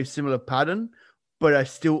has a very similar pattern, but I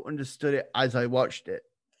still understood it as I watched it.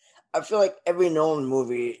 I feel like every Nolan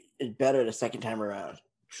movie is better the second time around.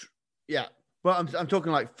 Yeah, but I'm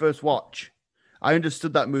talking like first watch. I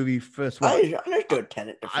understood that movie first watch. I understood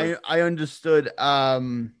Tenet. I understood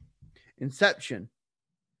Inception.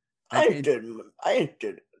 I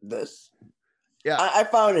understood this. Yeah, I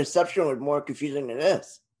found Inception was more confusing than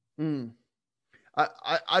this.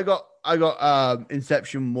 I got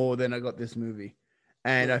Inception more than I got this movie,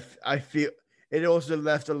 and I feel it also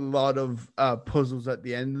left a lot of puzzles at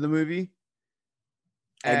the end of the movie.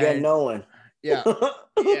 Again, Nolan. Yeah.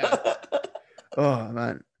 Oh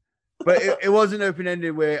man, but it wasn't open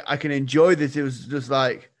ended where I can enjoy this. It was just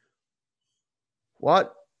like,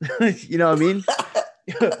 what? You know what I mean?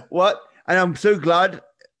 What? And I'm so glad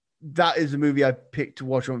that is a movie I picked to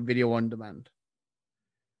watch on video on demand.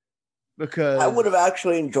 Because I would have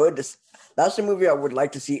actually enjoyed this. That's a movie I would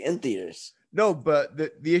like to see in theaters. No, but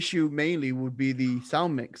the issue mainly would be the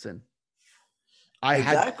sound mixing. I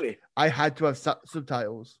had to have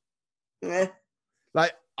subtitles.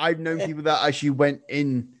 Like I've known people that actually went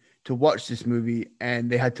in to watch this movie and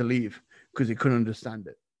they had to leave because they couldn't understand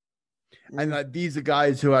it. And like these are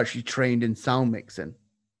guys who are actually trained in sound mixing.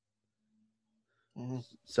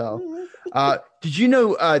 So, did you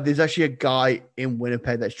know there's actually a guy in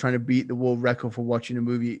Winnipeg that's trying to beat the world record for watching a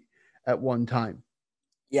movie at one time?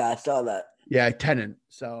 Yeah, I saw that. Yeah, Tenet.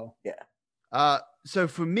 So yeah, So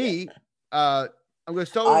for me, I'm going to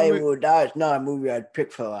start with That's not a movie I'd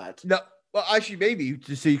pick for that. no. Well, actually, maybe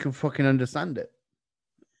just so you can fucking understand it.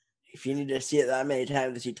 If you need to see it that many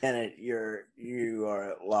times to see Tenet, you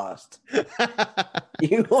are lost.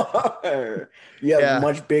 You have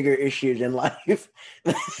much bigger issues in life.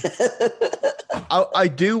 I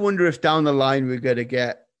do wonder if down the line we're going to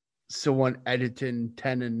get someone editing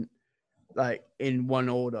Tenet like in one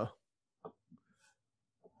order.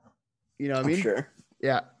 You know what I mean? Sure.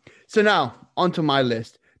 Yeah. So now onto my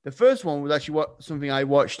list. The first one was actually something I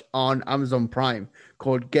watched on Amazon Prime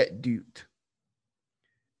called Get Duped.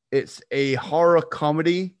 It's a horror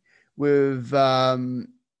comedy with Eddie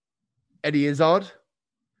Izzard,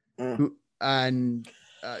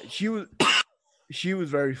 she was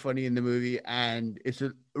very funny in the movie, and it's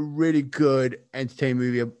a really good entertaining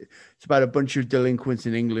movie. It's about a bunch of delinquents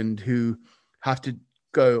in England who have to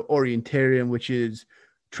go orienteering, which is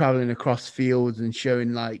traveling across fields and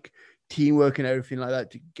showing like teamwork and everything like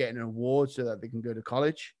that to get an award so that they can go to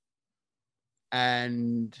college.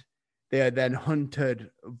 And they are then hunted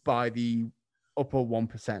by the upper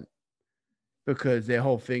 1% because their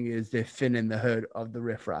whole thing is they're thinning the herd of the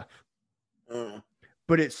riffraff.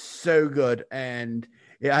 But it's so good, and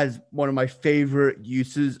it has one of my favorite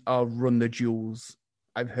uses of Run the Jewels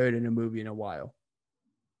I've heard in a movie in a while.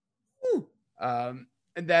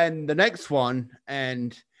 And then the next one,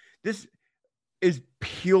 and this is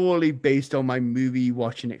purely based on my movie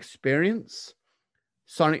watching experience,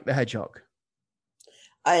 Sonic the Hedgehog.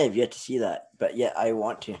 I have yet to see that, but yeah, I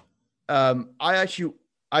want to.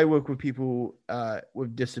 I work with people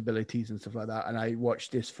with disabilities and stuff like that, and I watch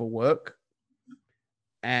this for work.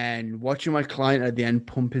 And watching my client at the end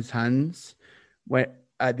pump his hands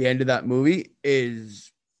at the end of that movie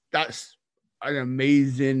that's an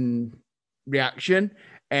amazing reaction,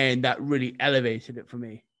 and that really elevated it for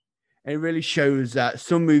me. And it really shows that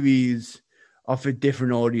some movies are for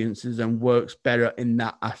different audiences and works better in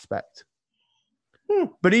that aspect.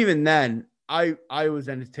 But even then, I was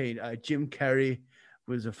entertained. Jim Carrey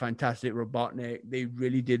was a fantastic Robotnik. They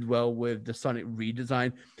really did well with the Sonic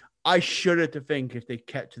redesign. I shudder to think if they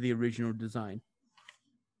kept to the original design.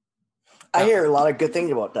 I hear a lot of good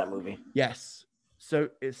things about that movie. Yes. So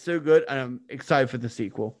it's so good, and I'm excited for the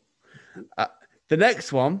sequel. The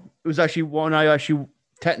next one was actually one I actually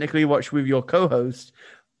technically watched with your co-host,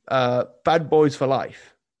 Bad Boys for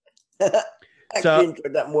Life. I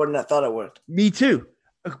enjoyed that more than I thought I would. Me too,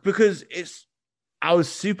 because I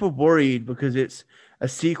was super worried because it's a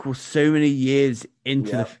sequel so many years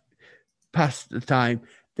into past the time.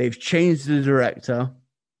 They've changed the director.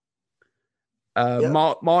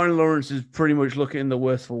 Martin Lawrence is pretty much looking in the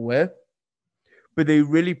worstful way. But they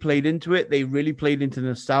really played into it. They really played into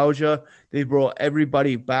nostalgia. They brought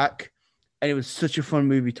everybody back. And it was such a fun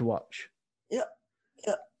movie to watch. Yeah.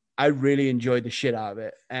 I really enjoyed the shit out of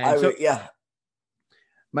it. And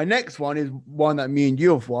my next one is one that me and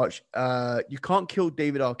you have watched. You Can't Kill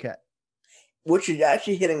David Arquette. Which is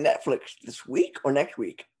actually hitting Netflix this week or next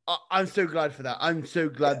week. I'm so glad for that. I'm so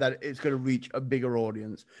glad that it's going to reach a bigger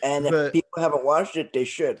audience. And if people haven't watched it, they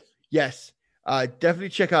should. Yes. Definitely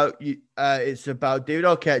check out. It's about David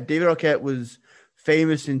Arquette. David Arquette was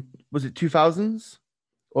famous in, was it 2000s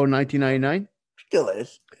or 1999? Still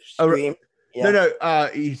is. No.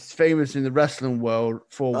 He's famous in the wrestling world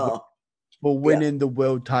for winning the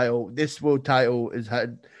world title. This world title has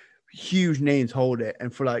had huge names hold it.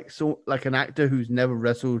 And for like an actor who's never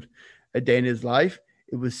wrestled a day in his life,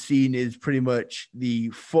 it was seen as pretty much the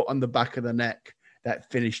foot on the back of the neck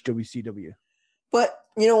that finished WCW. But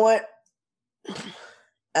you know what?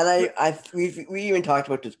 And we even talked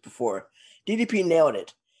about this before. DDP nailed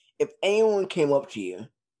it. If anyone came up to you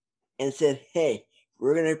and said, "Hey,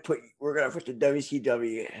 we're gonna put the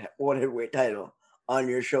WCW World Heavyweight title on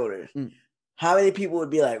your shoulders," how many people would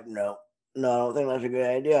be like, "No, I don't think that's a good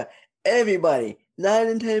idea"? Everybody, 9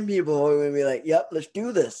 in 10 people are gonna be like, "Yep, let's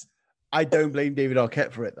do this." I don't blame David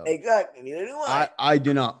Arquette for it, though. Exactly. Neither do I. I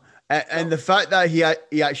do not. And the fact that he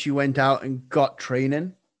actually went out and got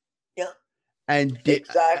training. Yeah. And did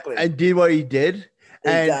what he did.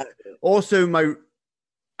 Exactly. And also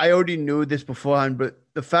I already knew this beforehand, but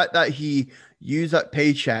the fact that he used that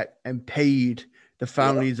paycheck and paid the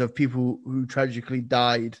families of people who tragically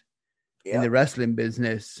died in the wrestling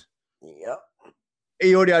business. Yep.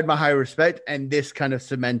 He already had my high respect, and this kind of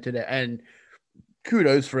cemented it. And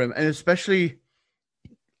kudos for him, and especially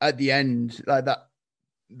at the end, like that,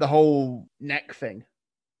 the whole neck thing.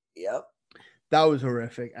 Yep, that was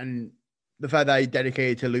horrific, and the fact that he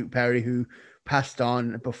dedicated to Luke Perry, who passed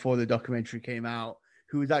on before the documentary came out,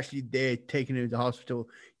 who was actually there taking him to hospital.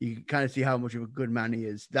 You can kind of see how much of a good man he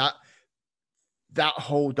is. That that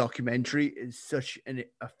whole documentary is such a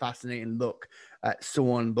fascinating look at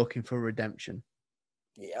someone looking for redemption.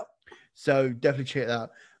 Yep. So definitely check that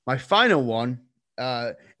out. My final one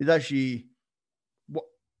is actually what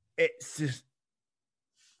it's just.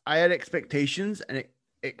 I had expectations and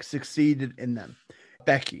it succeeded in them.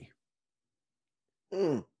 Becky.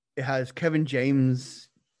 Mm. It has Kevin James,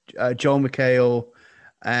 Joel McHale,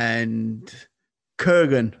 and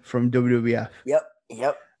Kurgan from WWF.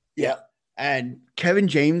 Yep. And Kevin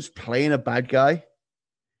James playing a bad guy.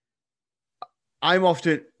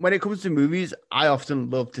 When it comes to movies, I often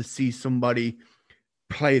love to see somebody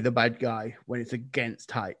play the bad guy when it's against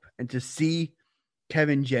type. And to see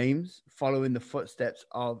Kevin James following the footsteps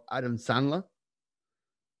of Adam Sandler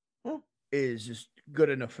is just good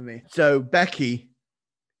enough for me. So Becky,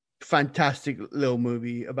 fantastic little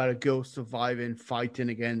movie about a girl surviving, fighting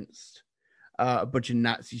against a bunch of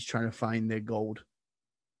Nazis trying to find their gold.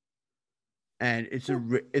 And it's a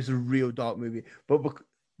real dark movie.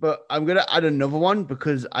 But I'm gonna add another one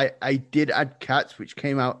because I did add Cats, which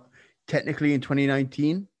came out technically in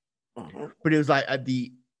 2019, but it was like at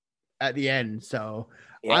the end. So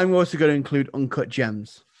I'm also going to include Uncut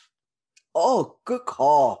Gems. Oh, good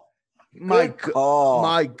call. My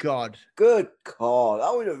God. Good call.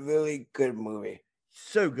 That was a really good movie.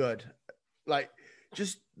 So good. Like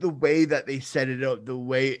just the way that they set it up, the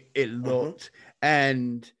way it looked.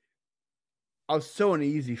 And I was so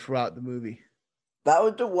uneasy throughout the movie. That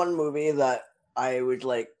was the one movie that I was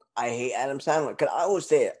like, I hate Adam Sandler. Because I always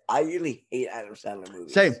say it. I really hate Adam Sandler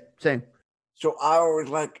movies. Same. So I was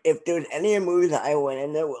like, if there's any movie that I went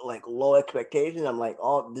in there with like low expectations, I'm like,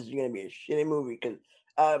 oh, this is going to be a shitty movie because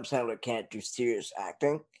Adam Sandler can't do serious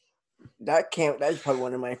acting. That's probably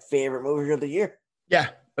one of my favorite movies of the year. Yeah,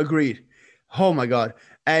 agreed. Oh my God.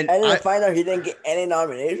 And then I find out he didn't get any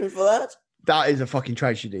nominations for that. That is a fucking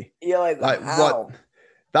tragedy. You're like how? What?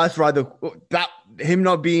 That's rather that him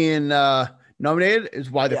not being nominated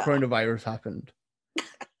is why the coronavirus happened.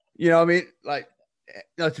 You know what I mean? Like,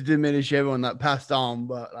 not to diminish everyone that passed on,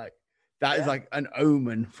 but like that is like an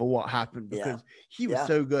omen for what happened because he was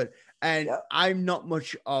so good. And I'm not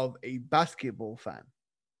much of a basketball fan.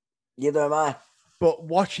 Neither am I. But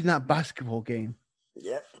watching that basketball game,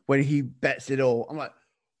 when he bets it all, I'm like,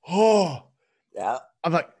 oh, yeah.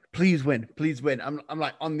 I'm like, please win. I'm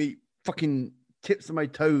like on the fucking tips of my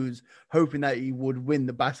toes, hoping that he would win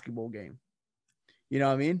the basketball game. You know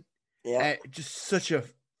what I mean? Yeah. And just such a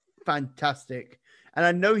fantastic, and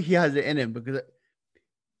I know he has it in him because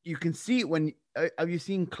you can see it when. Have you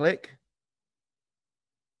seen Click?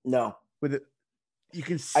 No. With it, you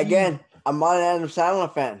can see again. I'm not an Adam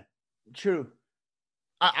Sandler fan. True.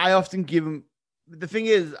 I often give him. The thing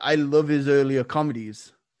is, I love his earlier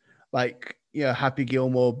comedies, like Happy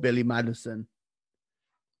Gilmore, Billy Madison.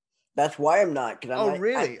 That's why I'm not. Oh,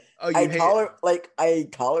 really? I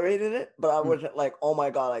tolerated it, but I wasn't like, oh my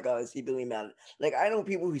God, I gotta see Billy Madison. Like, I know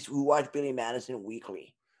people who watch Billy Madison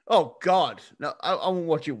weekly. Oh God, no, I won't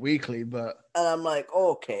watch it weekly, but. And I'm like,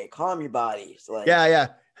 okay, calm your bodies. Like, yeah,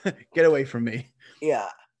 get away from me. Yeah.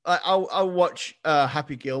 I'll watch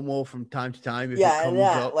Happy Gilmore from time to time if it comes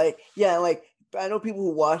up. Like I know people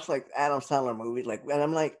who watch like Adam Sandler movies, like, and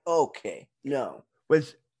I'm like, okay, no.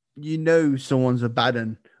 But someone's a bad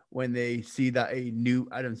one when they see that a new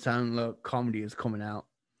Adam Sandler comedy is coming out,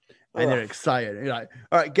 and they're excited. You're like,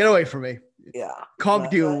 all right, get away from me. Yeah, can't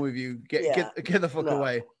deal with you. Get the fuck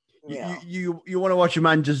away. You want to watch a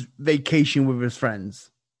man just vacation with his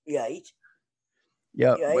friends? Yeah.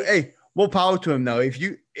 Yeah. But, hey, more power to him though.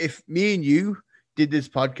 If me and you did this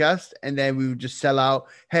podcast and then we would just sell out,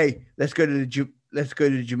 hey, let's go to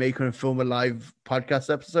Jamaica and film a live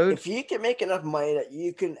podcast episode. If you can make enough money that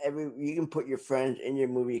you can put your friends in your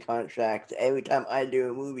movie contract. Every time I do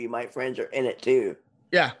a movie, my friends are in it too.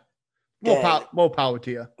 Yeah. More power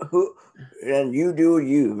to you. And you do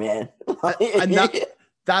you, man. And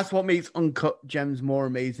that's what makes Uncut Gems more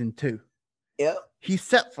amazing too. Yeah. He's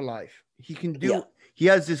set for life. He can do he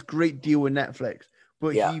has this great deal with Netflix,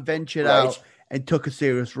 but he ventured out and took a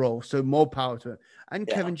serious role. So more power to him. And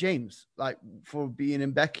Kevin James, like for being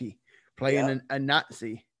in Becky, playing a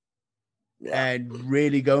Nazi and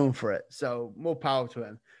really going for it. So more power to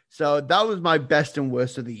him. So that was my best and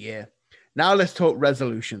worst of the year. Now let's talk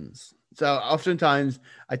resolutions. So oftentimes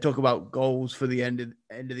I talk about goals for the end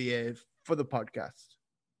of the year for the podcast.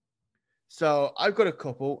 So I've got a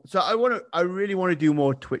couple. So I really want to do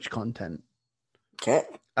more Twitch content. Okay.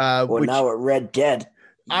 Now we're Red Dead.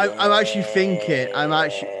 I'm actually thinking.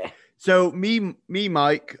 So me,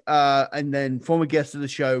 Mike, and then former guest of the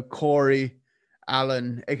show, Corey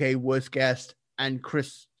Allen, aka Worst Guest, and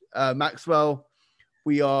Chris Maxwell.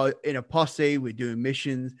 we are in a posse. We're doing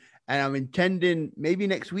missions, and I'm intending maybe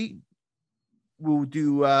next week we'll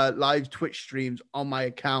do live Twitch streams on my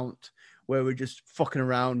account where we're just fucking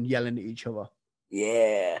around yelling at each other.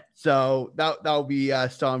 Yeah. So that'll be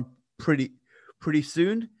starting pretty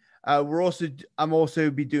soon. I'm also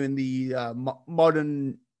be doing the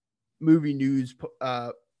modern movie news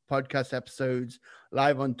podcast episodes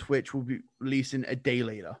live on Twitch. We'll be releasing a day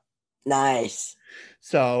later. Nice.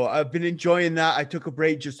 So I've been enjoying that. I took a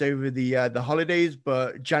break just over the holidays,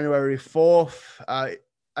 but January 4th,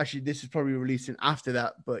 actually this is probably releasing after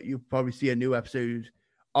that, but you'll probably see a new episode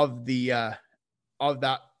of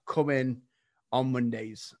that coming on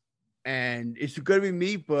Mondays. And it's going to be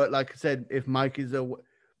me, but like I said, if Mike is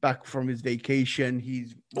back from his vacation,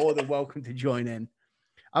 he's more than welcome to join in.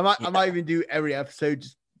 I might even do every episode,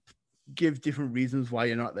 just give different reasons why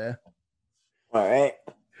you're not there. All right.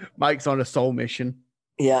 Mike's on a soul mission.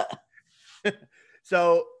 Yeah.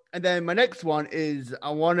 So, and then my next one is I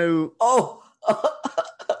want to. Oh,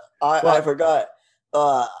 I forgot.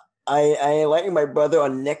 I like my brother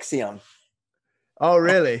on Nexium. Oh,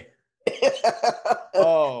 really?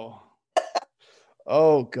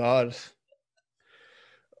 Oh God.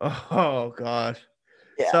 Oh God.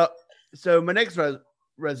 Yeah. So my next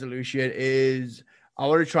resolution is I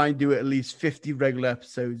want to try and do at least 50 regular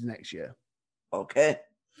episodes next year. Okay.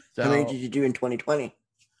 So, how many did you do in 2020?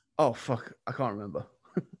 Oh fuck, I can't remember.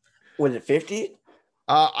 Was it 50?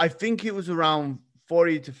 I think it was around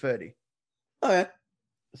 40 to 30. Okay.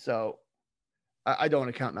 So I don't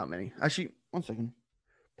want to count that many. Actually, one second.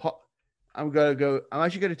 I'm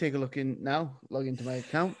actually going to take a look log into my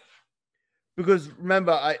account. Because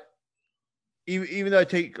remember, even though I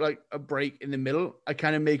take like a break in the middle, I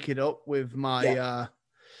kind of make it up with my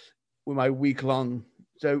week long.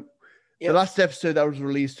 So the last episode that was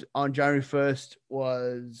released on January 1st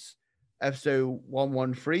was episode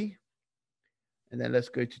 113. And then let's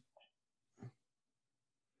go to,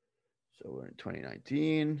 so we're in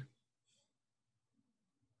 2019.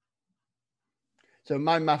 So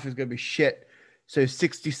my math is going to be shit. So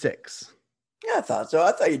 66. Yeah, I thought so.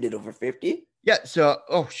 I thought you did over 50. Yeah. So,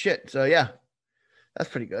 oh shit. So yeah, that's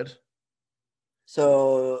pretty good.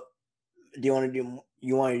 So do you want to do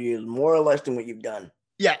more or less than what you've done?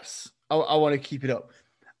 Yes. I want to keep it up.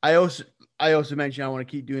 I also mentioned I want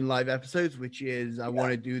to keep doing live episodes, which is I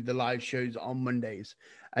want to do the live shows on Mondays.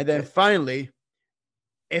 And then finally,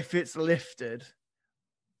 if it's lifted,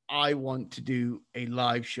 I want to do a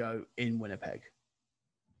live show in Winnipeg.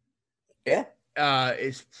 Yeah.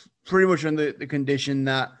 It's pretty much on the condition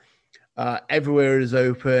that everywhere is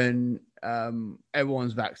open,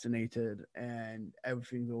 everyone's vaccinated, and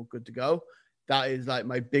everything's all good to go. That is like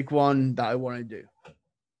my big one that I want to do.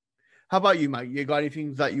 How about you, Mike? You got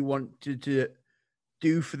anything that you want to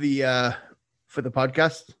do for the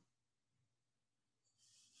podcast?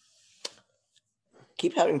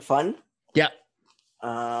 Keep having fun. Yeah.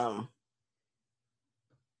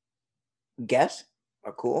 Guests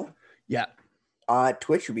are cool. Yeah.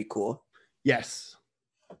 Twitch would be cool. Yes.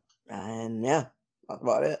 And yeah, that's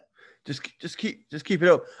about it. Just keep it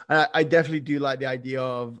up. And I definitely do like the idea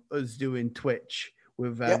of us doing Twitch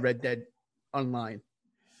with Red Dead Online.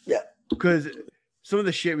 Yeah. Because some of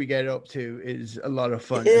the shit we get up to is a lot of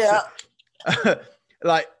fun. Yeah.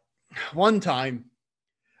 Like one time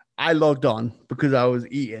I logged on because I was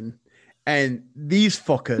eating and these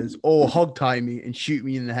fuckers all hog tie me and shoot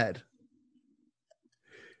me in the head.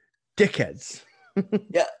 Dickheads.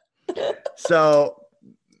 Yeah. So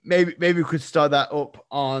maybe we could start that up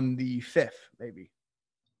on the 5th, maybe.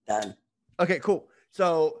 Done. Okay, cool.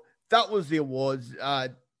 So that was the awards.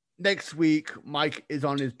 Next week, Mike is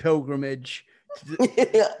on his pilgrimage to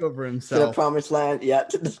discover himself. To the promised land. Yeah,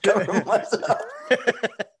 to discover myself.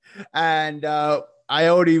 And I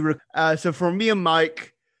already... so for me and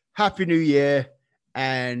Mike, Happy New Year.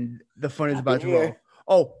 And the fun is about to roll.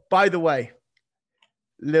 Oh, by the way,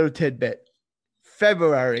 little tidbit.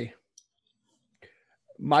 February,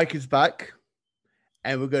 Mike is back.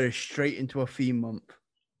 And we're going straight into a theme month.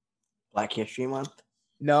 Black History Month?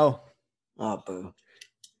 No. Oh, boo.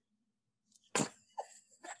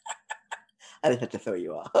 I just had to throw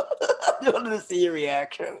you off. I wanted to see your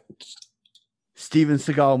reaction. Steven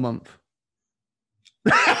Seagal month.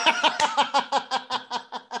 I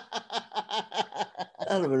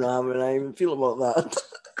don't even know how I even feel about that.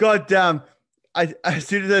 God damn. As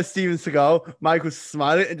soon as I said Steven Seagal, Mike was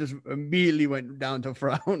smiling and just immediately went down to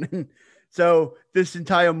frown. So this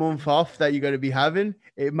entire month off that you're going to be having,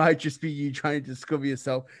 it might just be you trying to discover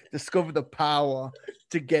yourself, discover the power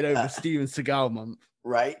to get over Steven Seagal month.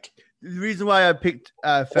 Right. The reason why I picked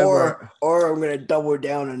February, or I'm gonna double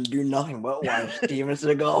down and do nothing but watch Steven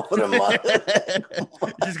Seagal for the month.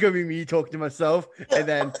 it's just gonna be me talking to myself, and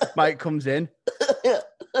then Mike comes in.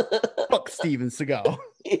 Fuck Steven Seagal.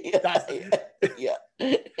 Yeah.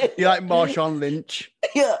 You like Marshawn Lynch?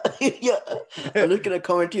 Yeah. I'm just gonna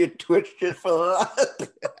come into your Twitch just for that.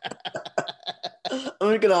 I'm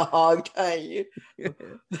just gonna hog tie you.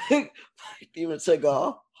 Steven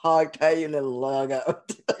Seagal, hog tie you and then log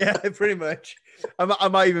out. Yeah, pretty much. I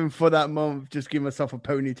might even for that month just give myself a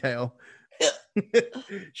ponytail.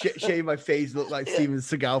 Shave my face, look like Steven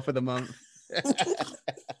Seagal for the month.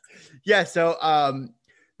 Yeah, so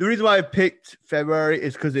the reason why I picked February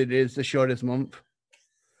is because it is the shortest month.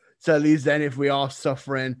 So at least then if we are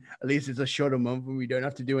suffering, at least it's a shorter month and we don't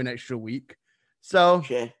have to do an extra week. So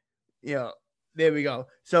yeah, there we go.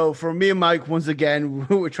 So for me and Mike, once again,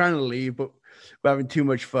 we're trying to leave, but we're having too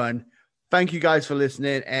much fun. Thank you guys for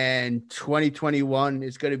listening. And 2021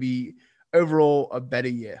 is going to be overall a better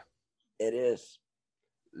year. It is.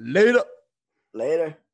 Later.